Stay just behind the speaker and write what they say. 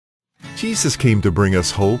Jesus came to bring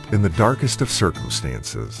us hope in the darkest of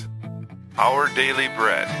circumstances. Our Daily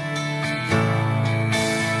Bread.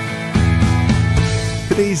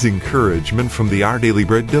 Today's encouragement from the Our Daily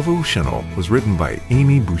Bread devotional was written by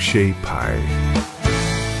Amy Boucher Pye.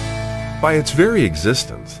 By its very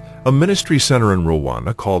existence, a ministry center in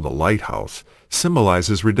Rwanda called the Lighthouse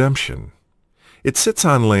symbolizes redemption. It sits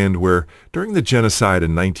on land where, during the genocide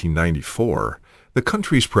in 1994, the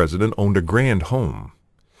country's president owned a grand home.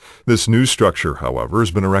 This new structure, however,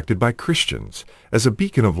 has been erected by Christians as a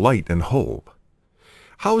beacon of light and hope.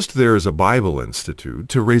 Housed there is a Bible institute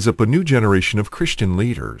to raise up a new generation of Christian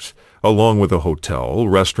leaders, along with a hotel,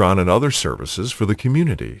 restaurant, and other services for the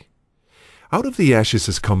community. Out of the ashes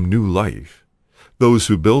has come new life. Those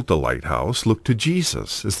who built the lighthouse looked to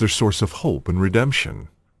Jesus as their source of hope and redemption.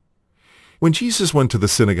 When Jesus went to the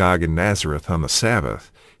synagogue in Nazareth on the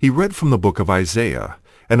Sabbath, he read from the book of Isaiah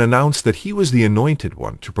and announced that he was the Anointed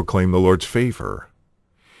One to proclaim the Lord's favor.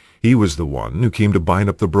 He was the one who came to bind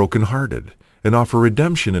up the brokenhearted and offer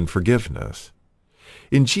redemption and forgiveness.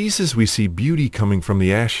 In Jesus we see beauty coming from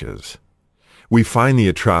the ashes. We find the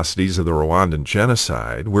atrocities of the Rwandan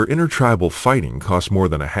genocide, where intertribal fighting cost more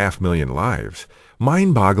than 500,000 lives,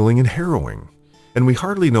 mind-boggling and harrowing, and we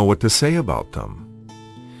hardly know what to say about them.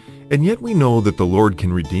 And yet we know that the Lord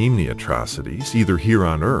can redeem the atrocities, either here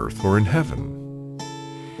on earth or in heaven.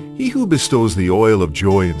 He who bestows the oil of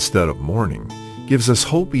joy instead of mourning gives us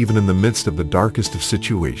hope even in the midst of the darkest of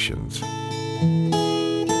situations.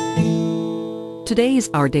 Today's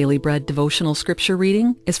Our Daily Bread devotional scripture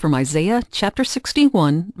reading is from Isaiah chapter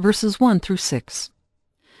 61, verses 1 through 6.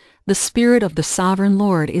 The Spirit of the Sovereign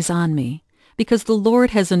Lord is on me, because the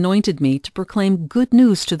Lord has anointed me to proclaim good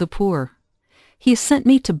news to the poor. He has sent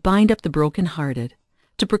me to bind up the brokenhearted,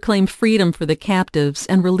 to proclaim freedom for the captives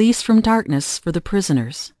and release from darkness for the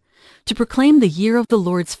prisoners, to proclaim the year of the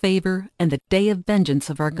Lord's favor and the day of vengeance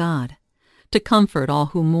of our God, to comfort all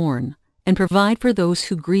who mourn and provide for those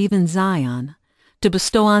who grieve in Zion, to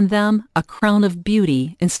bestow on them a crown of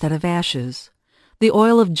beauty instead of ashes, the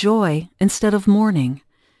oil of joy instead of mourning,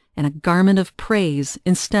 and a garment of praise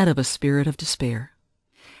instead of a spirit of despair.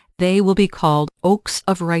 They will be called oaks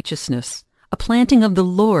of righteousness, a planting of the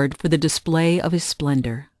Lord for the display of His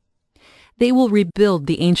splendor. They will rebuild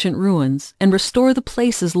the ancient ruins and restore the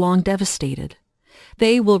places long devastated.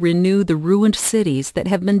 They will renew the ruined cities that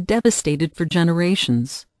have been devastated for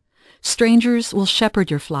generations. Strangers will shepherd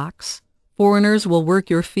your flocks. Foreigners will work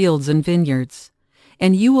your fields and vineyards.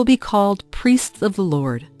 And you will be called priests of the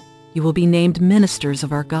Lord. You will be named ministers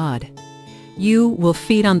of our God. You will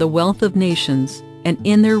feed on the wealth of nations, and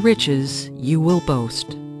in their riches you will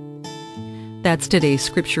boast. That's today's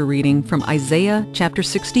scripture reading from Isaiah chapter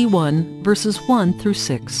 61, verses 1 through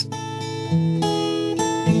 6.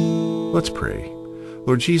 Let's pray.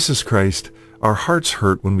 Lord Jesus Christ, our hearts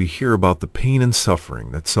hurt when we hear about the pain and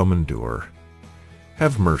suffering that some endure.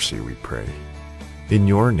 Have mercy, we pray. In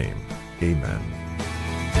your name, amen.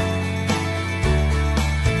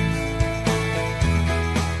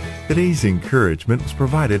 Today's encouragement was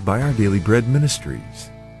provided by Our Daily Bread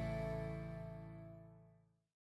Ministries.